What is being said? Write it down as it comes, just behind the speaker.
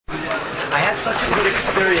such a good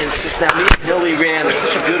experience because now me and Hilly ran. It's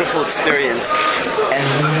such a beautiful experience, and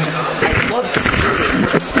I love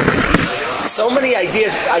so many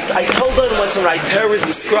ideas. I told her once when Rabbi was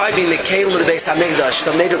describing the Kalish of the Beis Hamikdash,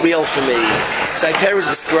 so it made it real for me. So Rabbi was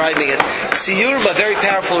describing it. Siyurim are very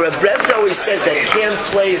powerful. Rabbi always says that camp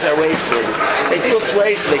plays are wasted. They do a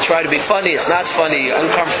place and they try to be funny. It's not funny. You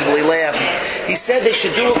uncomfortably laugh. He said they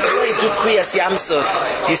should do a play, do Kriyas Yamsuf,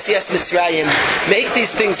 Yisias Mitzrayim. Make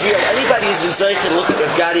these things real. Anybody who's been zeichen to look at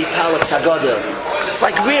Rav Gadi Palak's Haggadah, it's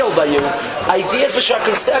like real by you. Ideas which are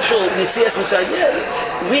conceptual, Yisias Mitzrayim,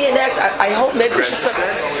 reenact. I hope maybe we should start.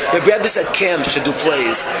 Rabbi said camp should do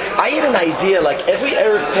plays. I had an idea, like every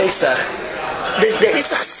Erev Pesach, there is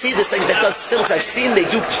a chassidus like that does simchas. I've seen they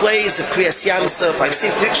do plays of Kriyas Yamsuf. I've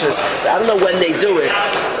seen pictures. I don't know when they do it.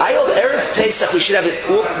 I hope Erev Pesach we should have a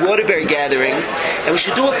Waterbury gathering, and we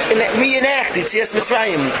should do it and reenact Yitzias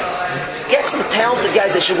Mitzrayim. Get some talented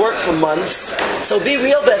guys. They should work for months. So be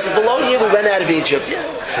real best. Below here we went out of Egypt. Yeah.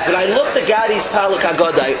 When I looked at Gadi's Palak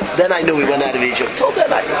Haggadah, then I knew we went out of Egypt. Told them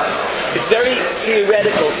it's very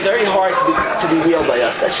theoretical. It's very hard to be real by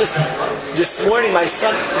us. That's just this morning. My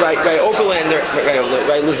son, Rabbi Oberlander,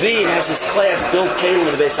 Rabbi Levine has his class build Kalish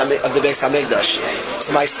of the Beis Hamikdash.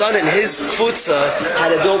 So my son and his futza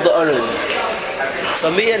had to build the Aron. So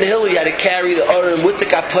me and Hilly had to carry the Aron with the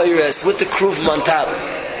kapiras, with the kruvim on top.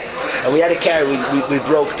 And we had to carry, we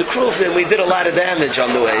broke the kruvim, and we did a lot of damage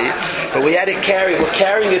on the way. But we had to carry, we're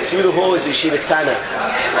carrying it through the hallways of Yeshiva Tana.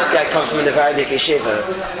 It's like I come from a Nevardik Yeshiva.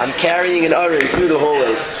 I'm carrying an Aron through the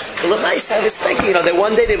hallways. But I was thinking, that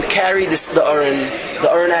one day they would carry the Aron. The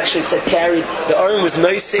Aron actually said carried, the Aron was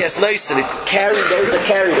nice, and it carried those that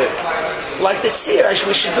carried it. Like the tzir,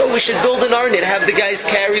 we should build an Aron and have the guys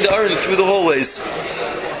carry the Aron through the hallways.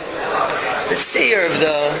 The tzir of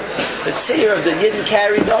the Yidden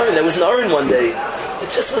carried Aron. There was an Aron one day. It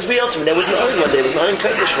just was real to me. There was an Aron one day. There was an Aron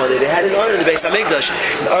Kalish one day. They had an Aron in the Beis Hamikdash.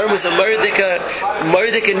 The Aron was a Mordeka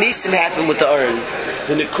Nisim happened with the Aron.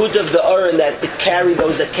 The Nikud of the Aron that it carried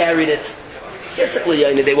those that carried it. Physically,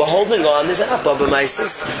 they were holding on. There's an Abba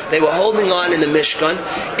Maisis. They were holding on in the Mishkan,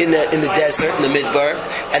 in the desert, in the Midbar,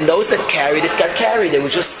 and those that carried it got carried. They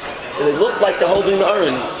looked like they're holding the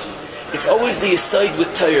Aron. It's always the aside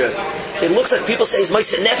with Torah. It looks like people say it's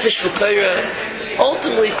Ma'aseh Nefesh for Torah.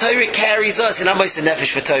 Ultimately, Torah carries us, and not Ma'aseh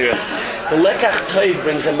Nefesh for Torah. The Lekach Toiv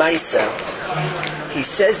brings a Ma'aseh. He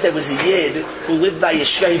says there was a Yid who lived by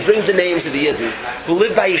Yeshua. He brings the names of the Yidden who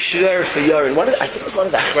lived by Yeshua for Yorin. I think it was one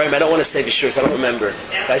of the Achraim. I don't want to say Yeshua, I don't remember.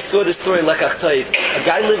 But I saw this story in Lekach Toiv. A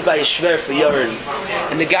guy lived by Yeshua for Yorin,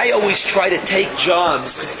 and the guy always tried to take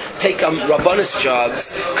Rabbanus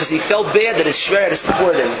jobs, because he felt bad that his Shver had to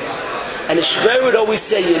support him. And the Shver would always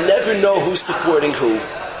say, you never know who's supporting who.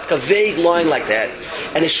 Like a vague line like that.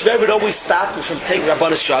 And the Shver would always stop him from taking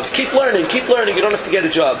Rabbanus jobs. Keep learning, you don't have to get a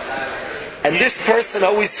job. And this person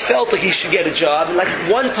always felt like he should get a job. And like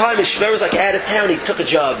one time his Shver was like out of town, he took a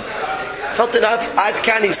job. Felt enough, Ad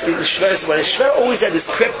Kani, the Shver said, the Shver always had this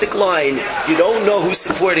cryptic line, you don't know who's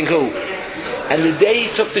supporting who. And the day he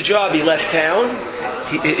took the job, he left town.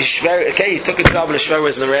 He took a job when the Shver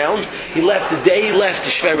wasn't around. He left. The day he left, the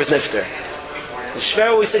Shver was nifter. The Shver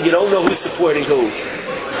always said, you don't know who's supporting who.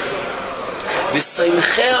 It's a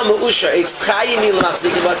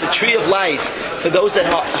tree of life for those that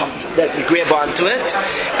grab onto it.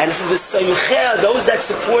 And it says, those that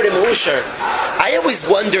support him, I always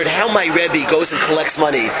wondered how my Rebbe goes and collects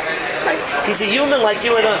money. It's like, he's a human like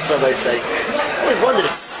you and us, Rabbi say. I always wondered,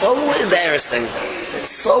 it's so embarrassing. It's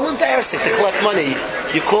so embarrassing to collect money.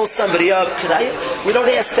 You call somebody up, we don't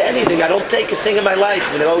ask for anything. I don't take a thing in my life.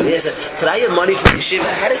 Could I have money for the yeshiva?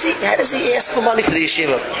 How does he ask for money for the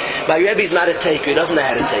yeshiva? My Rebbe's not a taker. He doesn't know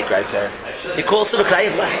how to take, right there. You call somebody, could I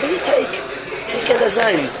have money? How do you take?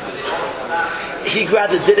 He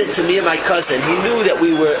rather did it to me and my cousin. He knew that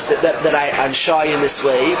I'm shy in this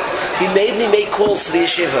way. He made me make calls for the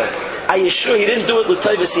yeshiva. I assure you, he didn't do it with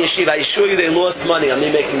Toivas Yeshiva. I assure you they lost money on me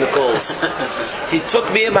making the calls. He took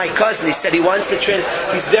me and my cousin. He said he wants to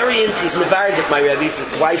he's very into, he's Nevardik, my Rebbe. His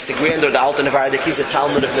wife's a granddaughter, the Alta Nevardik. He's a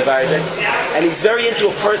Talmud of Nevardik. And he's very into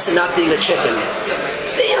a person not being a chicken.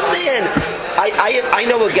 Man, I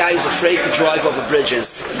know a guy who's afraid to drive over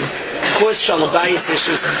bridges. Of course, Shalom Bayis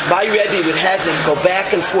issues. My Rebbe would have him go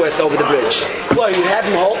back and forth over the bridge. He would have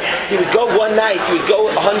him he would go one night, he would go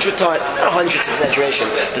 100 times, not 100's exaggeration,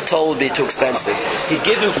 the toll would be too expensive. He'd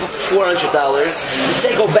give him $400, he'd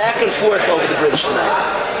say go back and forth over the bridge tonight.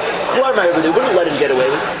 My Rebbe, they wouldn't let him get away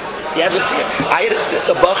with it. You have a fear.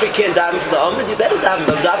 The Bacher can't daven for the Amid, you better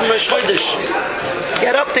daven Rosh Chodesh.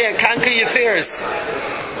 Get up there and conquer your fears.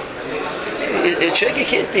 A chicken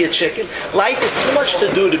can't be a chicken. Life is too much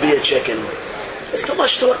to do to be a chicken. There's too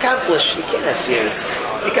much to accomplish. You can't have fears.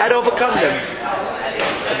 You got to overcome them.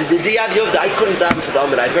 The day I couldn't daven for the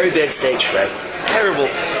Amid. I have very bad stage fright. Terrible.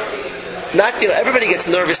 Not, everybody gets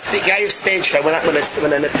nervous speaking. I have stage fright. When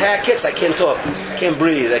an attack hits, I can't talk. I can't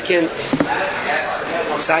breathe. I can't.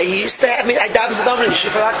 So he used to have me. I davened for the Amid in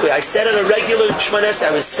Yeshiva Rockaway. I said on a regular Shmanes,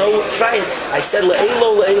 I was so frightened. I said,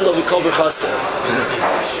 Le'elo, we call Berchasa.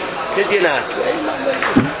 Could you not?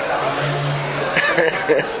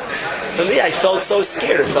 For me, I felt so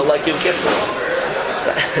scared. It felt like Yom Kippur.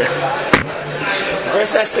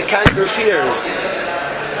 First, that's to conquer fears.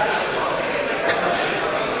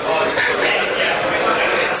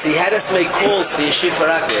 So he had us make calls for Yeshiva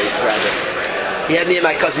Rockaway, rather. He had me and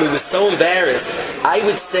my cousin. We were so embarrassed. I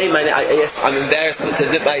would say, I'm embarrassed to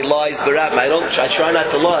admit my lies, but I try not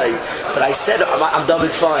to lie. But I said, I'm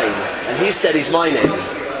David Fine. And he said he's my name.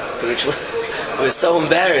 Which I was so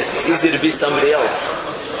embarrassed. It's easier to be somebody else.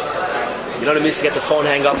 You know what it means to get the phone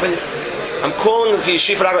hang up in? I'm calling for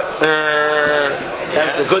Yeshiva Rockaway.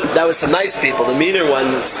 That was some nice people. The meaner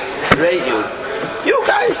ones rate you. You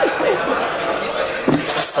guys. I'm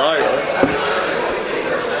so sorry.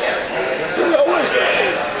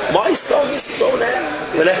 My son is thrown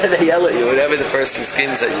out. Whenever they yell at you, whenever the person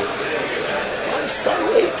screams at you. My son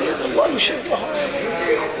ate there, the lunch is behind.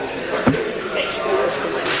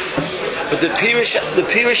 But the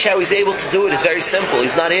Pirish, how he's able to do it is very simple.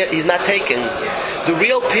 He's not taking. The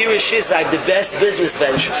real Pirish is, I have the best business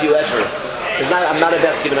venture for you ever. I'm not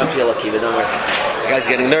about to give it up here, Akiva, don't worry. You guys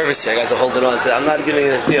are getting nervous here. You guys are holding on to it. I'm not giving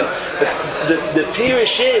it a feel. But the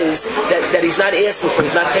Pirish is that he's not asking for,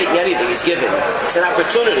 he's not taking anything, he's giving. It's an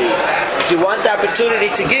opportunity. If you want the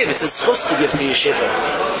opportunity to give, it's a schus to give to Yeshiva.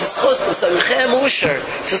 It's a schus to Samichem Usher.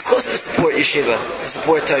 It's a schus to support Yeshiva, to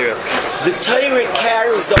support Torah. The Torah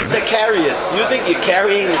carries those that carry it. You think you're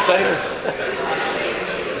carrying the Torah?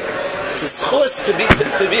 It's a schus to be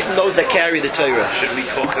from those that carry the Torah. Should we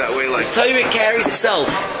talk that way? Like the Torah carries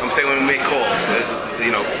itself. I'm saying when we make calls,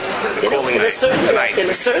 in a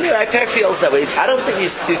certain way, I feels that way. I don't think you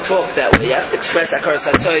talk that way. You have to express Akar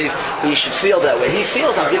Satoiv, but you should feel that way. He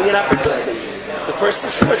feels I'm giving an opportunity. The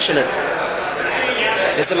person's fortunate.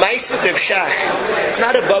 There's a Maisa with Reb Shach. It's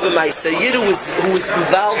not a Baba Maisa. Yid who was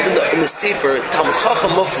involved in the Sipur, Talmud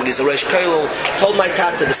Chacham Muflig, is a Rosh Kollel, told my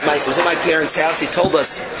Tata this Maisa. He was in my parents' house. He told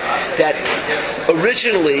us that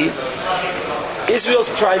originally Israel's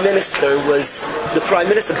prime minister was the prime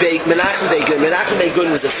minister Menachem Begun. Menachem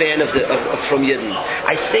Begun was a fan from Yidden.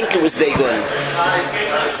 I think it was Begun.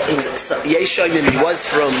 He was Yeshayim.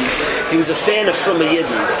 He was a fan of from a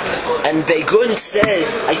Yidden. And Begun said,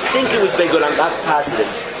 I think it was Begun. I'm not positive.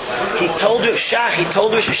 He told Rav Shach, he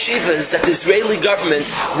told Rosh Yeshivas that the Israeli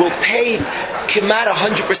government will pay Kemat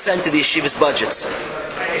 100% of the yeshivas budgets.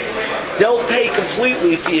 They'll pay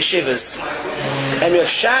completely for yeshivas. And Rav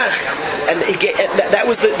Shach, that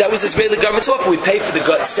was the Israeli government's offer. We pay for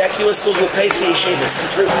the secular schools. We'll pay for the yeshivas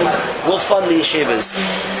completely. We'll fund the yeshivas.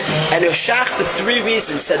 And Rav Shach, for 3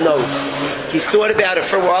 reasons, said no. He thought about it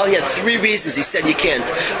for a while. He had 3 reasons. He said you can't.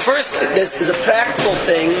 First, there's a practical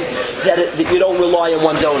thing that you don't rely on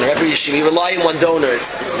one donor. Every yeshiva, you rely on one donor.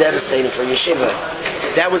 It's devastating for a yeshiva.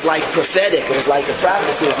 That was like prophetic. It was like a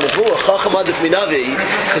prophecy. It was nevuah. Chacham adif minavi.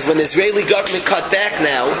 Because when the Israeli government cut back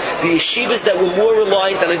now, the yeshivas that were more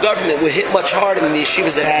reliant on the government were hit much harder than the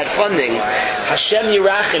yeshivas that had funding. Hashem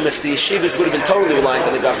Yerachim, if the yeshivas would have been totally reliant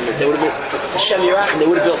on the government, they would have been Hashem Yerachim. They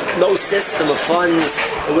would have built no system of funds.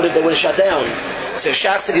 They would have shut down. So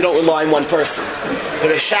Shach said you don't rely on one person.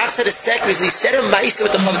 But Shach said a second reason. He said a Maisa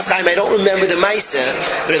with the Chavetz Chaim. I don't remember the Maisa,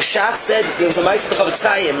 but Shach said there was a Maisa with the Chavetz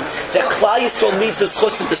Chaim that Klal Yisrael needs the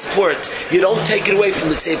schus to support. You don't take it away from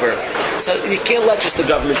the tzibur. So you can't let just the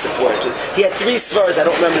government support. He had 3 svaras. I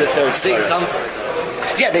don't remember the third svara.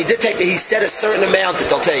 Yeah, they did take. He said a certain amount that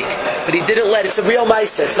they'll take, but he didn't let. It's a real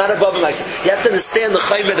Maisa. It's not a Baba Maisa. You have to understand the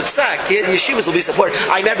Chaim of the Psak. Yeshivas will be supported.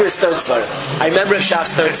 I remember his third svara. I remember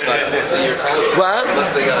Shach's third svara. What?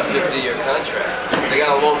 Unless they got a 50-year contract. They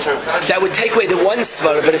got a long-term contract. That would take away the 1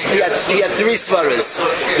 svara, but he had 3 svaras.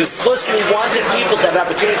 The schus, he wanted people to have the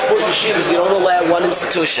opportunity to support yeshivas. You don't allow one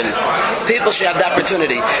institution. People should have the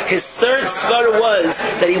opportunity. His third svara was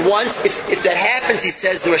that he wants, if that happens, he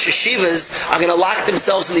says the Rosh Yeshivas are going to lock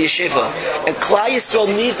themselves in the yeshiva. And Klal Yisrael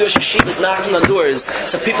needs the Rosh Yeshivas knocking on doors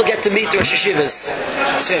so people get to meet the Rosh Yeshivas.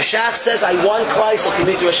 So if Shach says, I want Klal Yisrael to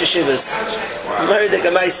meet the Rosh Yeshivas.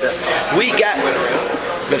 We got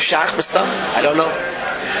Rav Shach Bastam? I don't know.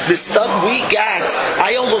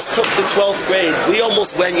 I almost took the 12th grade. We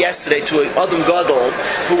almost went yesterday to an Adam Gadol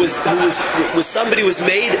who was somebody who was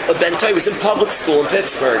made a Ben Torah. He was in public school in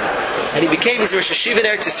Pittsburgh. And he's a Rosh Hashiva in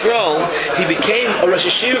Eretz Yisrael. He became a Rosh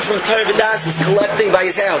Hashiva from Torah V'das, was collecting by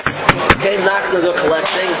his house. Came knocking on the door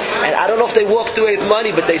collecting. And I don't know if they walked away with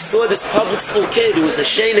money, but they saw this public school kid who was a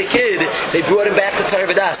Shena kid. They brought him back to Torah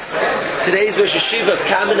V'das. Today's Rosh Hashiva of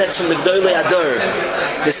Kamenetz from the Gdolei Ador.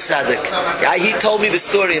 This tzaddik. He told me the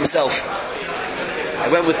story himself. I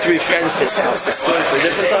went with 3 friends to his house, a story for a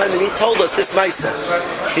different time, and he told us this Maisa.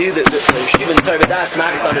 The Yeshiva in Torah V'das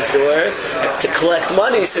knocked on his door to collect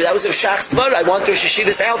money, so that was a Shach Svar. I wanted Rosh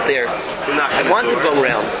Yeshivas out there. I wanted to go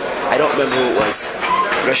around. I don't remember who it was.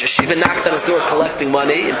 Rosh Yeshiva knocked on his door collecting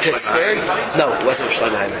money in Pittsburgh. No, it wasn't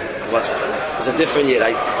Shloimheim. It wasn't. It was a different year.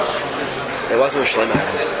 It wasn't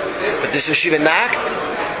Shloimheim. But this Yeshiva knocked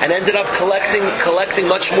and ended up collecting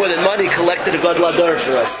much more than money, collected a Gadol Ador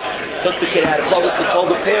for us. Took the kid out of public school, told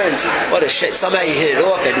the parents, what a shit, somehow he hit it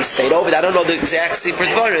off, maybe he stayed over. I don't know the exact secret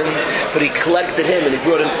dvarim, but he collected him and he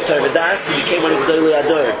brought him to Torah V'das. He became one of the Gdolei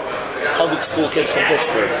Ador, public school kid from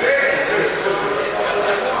Pittsburgh.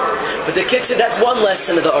 But the kid said that's one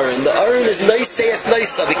lesson of the Aron. The Aron is Noiseyas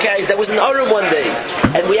Noisa. There was an Aron one day,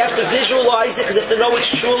 and we have to visualize it because we have to know it's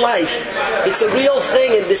true life. It's a real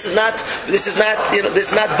thing, and this is not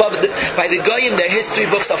Baba. By the Goyim, their history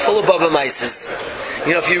books are full of Baba Mises.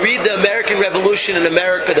 If you read the American Revolution in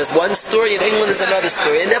America, there's one story, in England there's another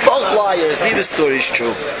story, and they're both liars. Neither story is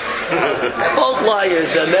true. They're both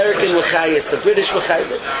liars. The American Wachayas, the British Wachayas,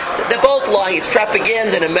 they're both lying. It's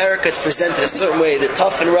propaganda in America. It's presented a certain way. The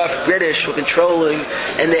tough and rough British were controlling,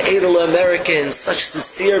 and the Adel Americans, such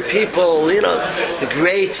sincere people, the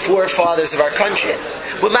great forefathers of our country.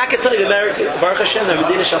 Well, I can tell you, America, Baruch Hashem, the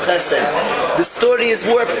Medina Shal Chesed, the story is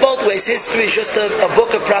warped both ways. History is just a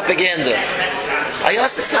book of propaganda.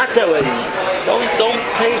 It's not that way. Don't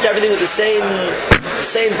paint everything with the same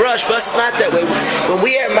brush, but it's not that way. When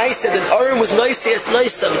we are Maisa, then Aron was Noiseyas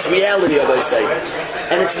Noisa. It's reality, I say.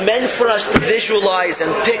 And it's meant for us to visualize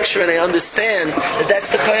and picture and understand that that's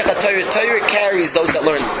the Koyach HaTorah. Torah carries those that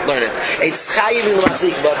learn it. It's Chayim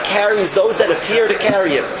L'Machzik, but carries those that appear to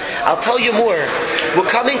carry it. I'll tell you more.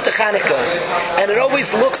 We're coming to Chanukah, and it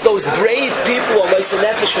always looks those brave people on Maisa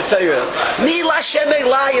Nefesh for Torah. Mi Lashem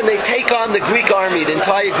Elai, and they take on the Greek army, the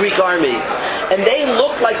entire Greek army. And they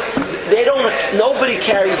look like nobody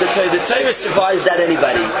carries the Torah. The Torah survives that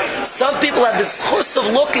anybody. Some people have the schus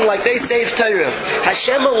of looking like they saved Torah.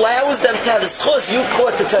 Hashem allows them to have a schus. You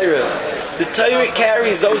caught the Torah. The Torah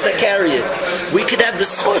carries those that carry it. We could have the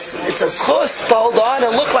schus. It's a schus to hold on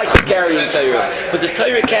and look like we're carrying Torah. But the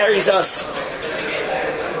Torah carries us.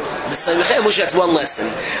 That's one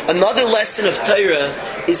lesson. Another lesson of Torah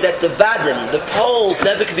is that the badim, the poles,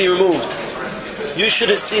 never can be removed. You should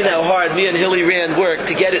have seen how hard me and Hilly Rand worked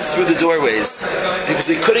to get it through the doorways. Because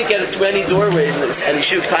we couldn't get it through any doorways. And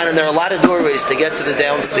there are a lot of doorways to get to the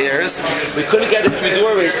downstairs. We couldn't get it through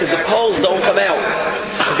doorways because the poles don't come out.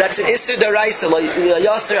 Because that's an Isser Daraisa,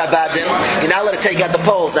 Yasser Abadim. You're not allowed to take out the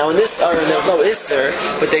poles. Now in this Aron, there's no Isser,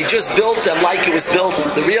 but they just built them like it was built,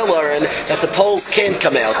 the real Aron, that the poles can't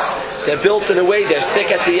come out. They're built in a way, they're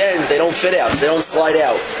thick at the ends, they don't fit out, they don't slide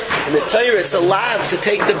out. In the Torah, it's a lav to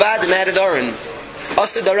take the Badim out of the Aron.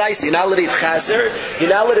 Asa Daraisi, you're not allowed to eat chazer,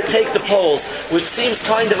 you're not allowed to take the poles, which seems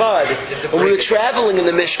kind of odd. When we were traveling in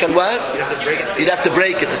the Mishkan, what? You'd have to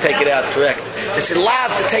break it to take it out, correct. It's a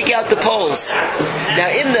lav to take out the poles. Now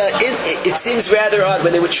it seems rather odd.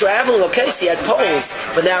 When they were traveling, okay, so you had poles,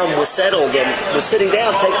 but now we're settled and we're sitting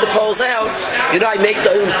down, take the poles out. I make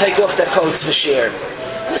them take off their coats for share.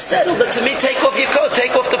 We're settled, but to me, take off your coat,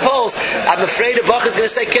 take off the poles. I'm afraid the Bach is going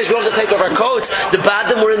to say, Kish, we don't have to take off our coats. The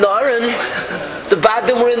Badim were in the Aron. The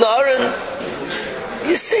Badim were in the Aron.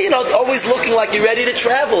 You see, always looking like you're ready to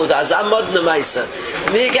travel. To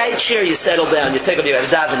me, a guy chair, you settle down. You take off your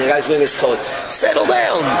daven, your guy's wearing his coat. Settle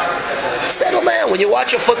down. Settle down. When you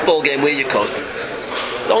watch a football game, wear your coat.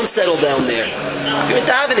 Don't settle down there. You're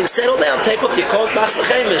davening, settle down. Take off your coat,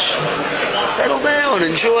 settle down,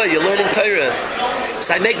 enjoy. You're learning Torah.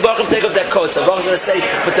 So I make Bacham take off that coat. So Bacham is going to say,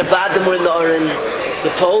 but the Badim were in the Aron. The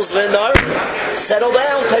poles were in the Aron. Settle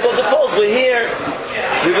down, take off the poles. We're here.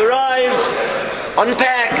 We've arrived.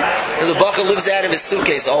 Unpack. And the Bacham lives out of his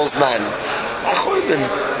suitcase, the old man.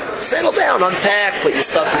 Settle down, unpack, put your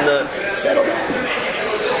stuff in the... Settle down.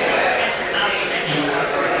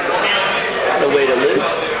 Not a way to live.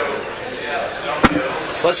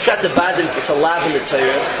 So let's pshat the Badim, it's a lav in the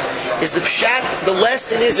Torah. Is the pshat, the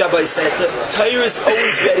lesson is, Rabbi said, the Torah is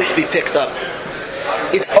always ready to be picked up.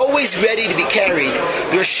 It's always ready to be carried.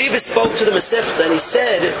 The Yeshiva spoke to the Masifta and he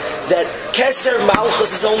said that Keser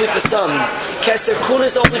Malchus is only for some. Keser Kun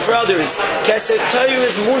is only for others. Keser Torah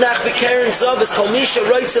is Munach B'Keren Zav is Kol Misha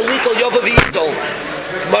Reitz Elitol Yovav Yitol.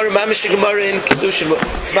 Gemara Mamish Gemara in Kedushin.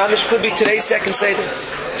 Mamish could be today's second Seder.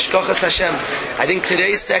 Ashkochas Hashem. I think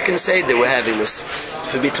today's second Seder we're having this.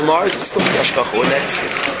 If it be tomorrow's, we'll still be Ashkoch. What next?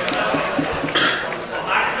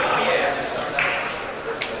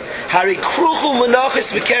 Hari Kruchul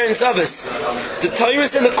Menachis B'Keren Zavis. The Torah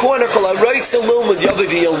is in the corner called Aroitz Elilmud Yovav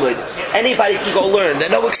Yilmud. Anybody can go learn. There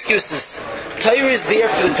are no excuses. Torah is there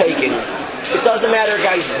for the taking. It doesn't matter a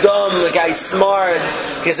guy's dumb, a guy's smart,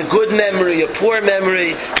 he has a good memory, a poor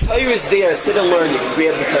memory. Torah is there. Sit and learn. You can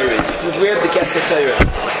grab the Torah. You can grab the Kesser Torah.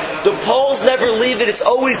 The poles never leave it. It's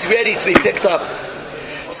always ready to be picked up.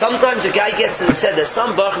 Sometimes a guy gets in and said, there's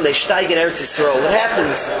some bachim, they steig in Eretz Yisrael. What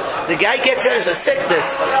happens? The guy gets there, there's a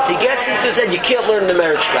sickness. He gets into his head, you can't learn the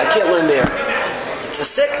marriage. I can't learn there. It's a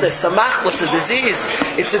sickness, a machlas, a disease.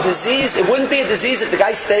 It's a disease. It wouldn't be a disease if the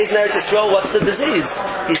guy stays in Eretz Yisrael. What's the disease?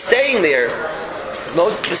 He's staying there. There's no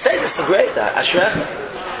to say this is great. Ashrech.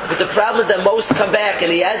 But the problem is that most come back and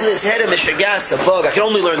he has in his head a mishagas, a bug. I can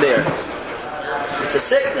only learn there. It's a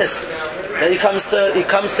sickness. Then he comes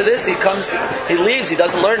to this. He leaves. He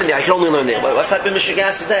doesn't learn there. I can only learn there. What type of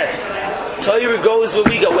mishagas is that? Torah goes where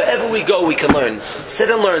we go. Wherever we go, we can learn. Sit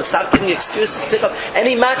and learn. Stop giving excuses. Pick up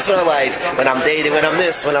any matzah in our life. When I'm dating, when I'm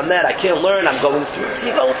this, when I'm that, I can't learn. I'm going through. See,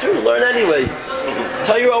 going through. Learn anyway.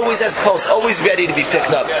 Torah always has pulse. Always ready to be picked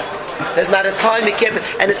up. There's not a time it can't be,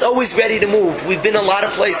 and it's always ready to move. We've been a lot of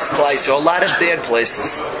places, Kalish, a lot of bad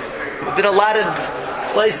places. We've been a lot of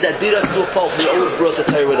places that beat us to a pulp. We always brought the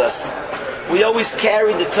Torah with us. We always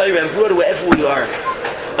carried the Torah and brought it wherever we are.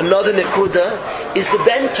 Another nekuda is the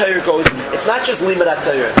ben Torah goes. It's not just limadat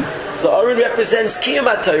Torah. The Aron represents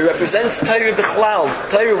kiyamat Torah, represents Torah bichlal.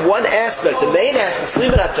 Torah, one aspect, the main aspect is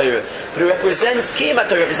limadat Torah, but it represents kiyamat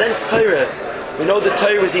Torah, represents Torah. We know the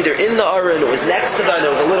Torah was either in the Aron, it was next to the Aron,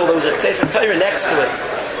 there was a Sefer Torah next to it.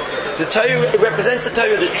 The Torah, it represents the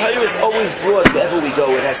Torah. The Torah is always brought wherever we go.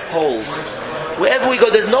 It has poles. Wherever we go,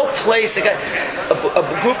 there's no place. A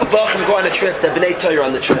group of bachim go on a trip, that b'nei Torah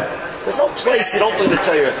on the trip. There's no place you don't bring the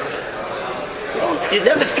Torah. You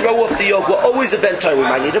never throw off the yoke. We're always a ben Torah. We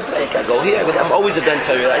might need a break. I go here, but I'm always a ben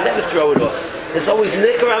Torah. I never throw it off. There's always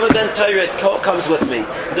nikar, I'm a ben Torah. It comes with me.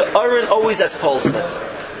 The Aron always has poles in it.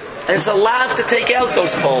 And it's allowed to take out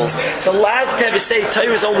those poles. It's allowed to have a say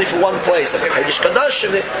Torah is only for one place. Like Kalish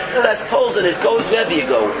Kadashim, it has poles in it. It goes wherever you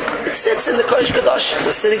go. It sits in the Kalish Kadashim.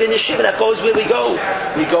 We're sitting in Yeshiva. That goes where we go.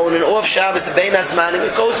 We go in an off Shabbos, a Bein Azmanim.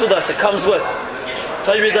 It goes with us. It comes with.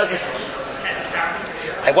 Torah doesn't.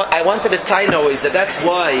 I wanted to tie is that's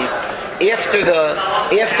why after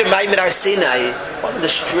Maimon Har Sinai, one of the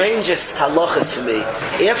strangest halachas for me.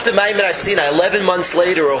 After Maimon Har Sinai, 11 months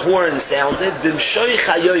later, a horn sounded. B'mshoich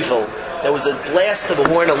hayovel. There was a blast of a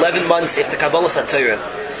horn 11 months after Kabbalah Satorah.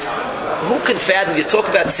 Who can fathom? You talk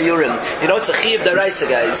about Siyurim. You know, it's a chiyuv daraisa,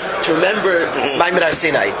 guys, to remember Maimon Har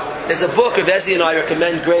Sinai. There's a book of Ezi and I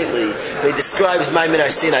recommend greatly. He describes Maimon Har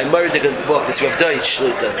Sinai. Murder book. This we have Deutsch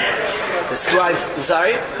Shlita. Describes. I'm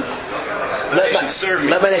sorry. Let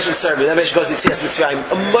my nation serve me. Let my nation goes to Yitzias Mitzrayim.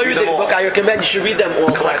 A murder book. I recommend you should read them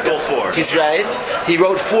all. Collect all four. He's right. He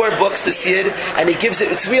wrote 4 books this year, and he gives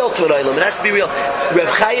it. It's real to an olam. It has to be real. Reb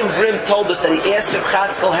Chaim Brim told us that he asked Reb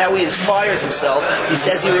Chatzkel how he inspires himself. He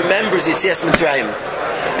says he remembers Yitzias Mitzrayim.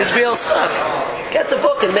 It's real stuff. Get the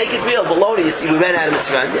book and make it real. Baloney. We ran out of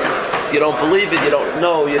Mitzrayim. Yeah. You don't believe it. You don't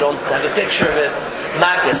know. You don't have a picture of it.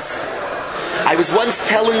 Makas. I was once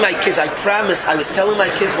telling my kids, I was telling my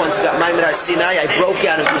kids once about Maimon Har Sinai. I broke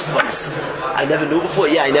out in goosebumps. I never knew before.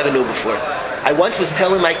 Yeah, I never knew before. I once was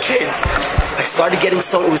telling my kids, I started getting it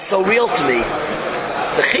was so real to me.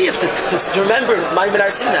 It's a chiyuv to remember Maimon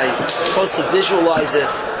Har Sinai. You're supposed to visualize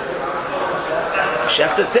it. You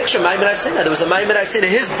have to picture Maimon Har Sinai. There was a Maimon Har Sinai.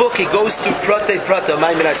 His book, he goes through Prate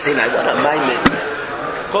Maimon Har Sinai. What a Maimon.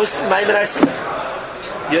 Goes through Maimon Har Sinai.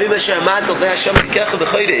 Yoyim Asher Amantel Ve'Hashem B'Kecha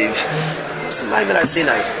B'Choyreiv. Maimon Har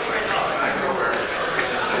Sinai.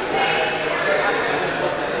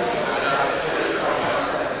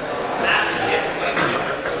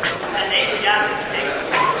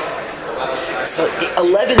 So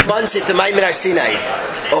 11 months after Maimon Har Sinai,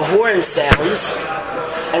 a horn sounds,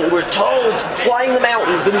 and we're told, climb the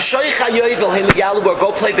mountain,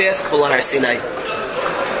 go play basketball on Har Sinai.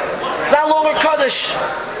 It's not longer Kaddish.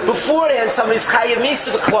 Beforehand, somebody's chayav misa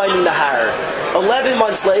for climbing the har. 11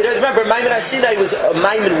 months later, remember, Maimon Har Sinai was a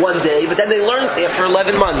Maimon one day, but then they learned there for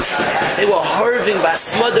 11 months. They were harving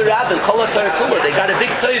basmada rabbin, kol Torah kula. They got a big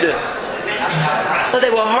Torah. So they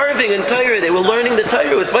were harving in Torah. They were learning the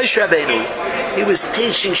Torah with Moshe Rabbeinu. He was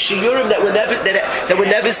teaching shiurim that were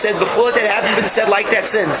never said before, that haven't been said like that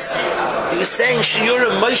since. He was saying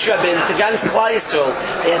shiurim Moshe Rabbeinu to Gans Klal Yisrael.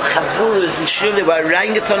 They had chatrulas and shiurim. They were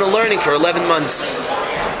orangutan of learning for 11 months.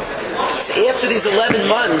 So after these 11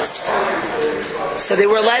 months, so they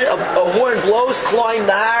were allowed, a horn blows, climb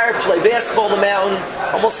the har, play basketball on the mountain.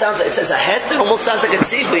 Almost sounds like, it says a het, almost sounds like a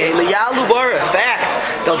tzivli. In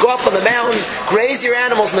fact, they'll go up on the mountain, graze your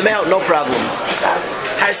animals in the mountain, no problem.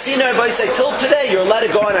 Har Sinai, everybody say, till today, you're allowed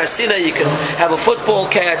to go on Har Sinai. You can have a football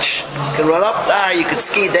catch, you can run up there, you can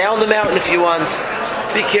ski down the mountain if you want.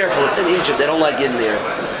 Be careful, it's in Egypt, they don't like getting there.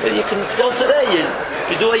 But you can, till today,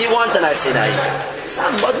 you do what you want on Har Sinai.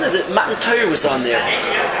 The Matan Torah was on there.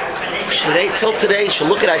 Till today, you should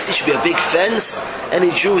look at it, I see should be a big fence.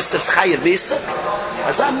 Any Jews that's chayav misa.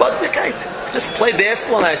 Just play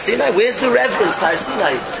basketball on Har Sinai. Where's the reverence to Har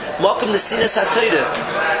Sinai? Welcome to Sinas HaTorah.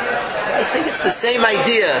 I think it's the same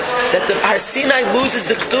idea that the Har Sinai loses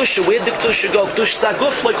the Kedusha. Where'd the Kedusha go? Kedusha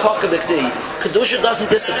Zaguf like Hakabekdi. Kedusha doesn't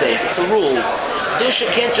dissipate. It's a rule. Kedusha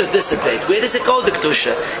can't just dissipate. Where does it go, the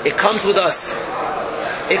Kedusha? It comes with us.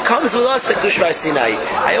 It comes with us, the Kedusha Har Sinai.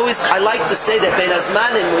 I like to say that Bein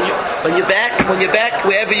Hazmanim, when you're back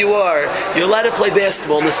wherever you are, you're allowed to play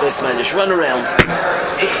basketball in this place, man. Just run around.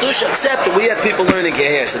 The Kedusha, except that we have people learning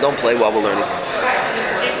here, so don't play while we're learning.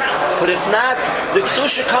 But if not, the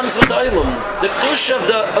Kedusha comes with Olam. The Kedusha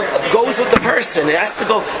goes with the person. It has to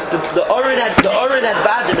go. The Oren had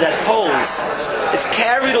badim, it had poles. It's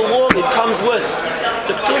carried along, it comes with.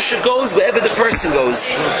 The Kedusha goes wherever the person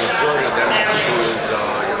goes.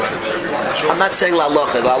 I'm not saying La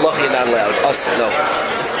Locha. La Locha you're not allowed. Also, no.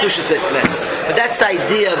 It's Kedusha's best knesses. But that's the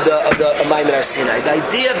idea of the Maimon Har Sinai. The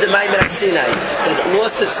idea of the Maimon Har Sinai, that it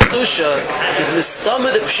lost its Kedusha, is the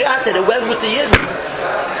stomach of Pshat, and it went with the Yidden.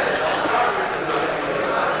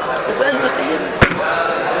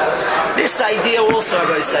 This idea also,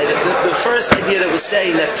 Rabbi say, the first idea that was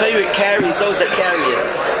saying that Torah carries those that carry it.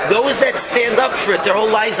 Those that stand up for it, their whole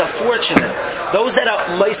lives are fortunate. Those that are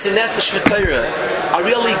Ma'aseh Nefesh for Torah are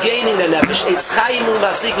really gaining their Nefesh. It's Chaim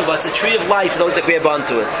U'Masikim, but it's a tree of life for those that grab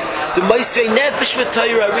onto it. The Ma'aseh Nefesh for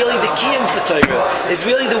Torah are really the Kiyim for Torah. It's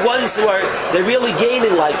really the ones they're really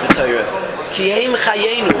gaining life for Torah. Kiyim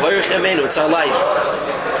Chayenu, Baruch Yamenu, it's our life.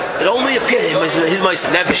 It only appears, his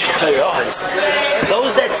Ma'aseh Nefesh for Torah.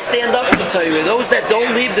 Those that stand up for Torah, those that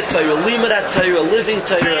don't leave the Torah, Limadat Torah, living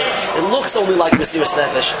Torah, it looks only like Mesiras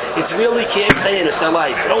Nefesh. It's really Kiyem Chayin, it's their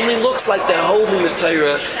life. It only looks like they're holding the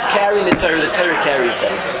Torah, carrying the Torah carries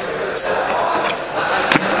them.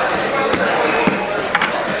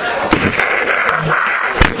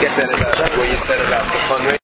 What you said about the fundraising.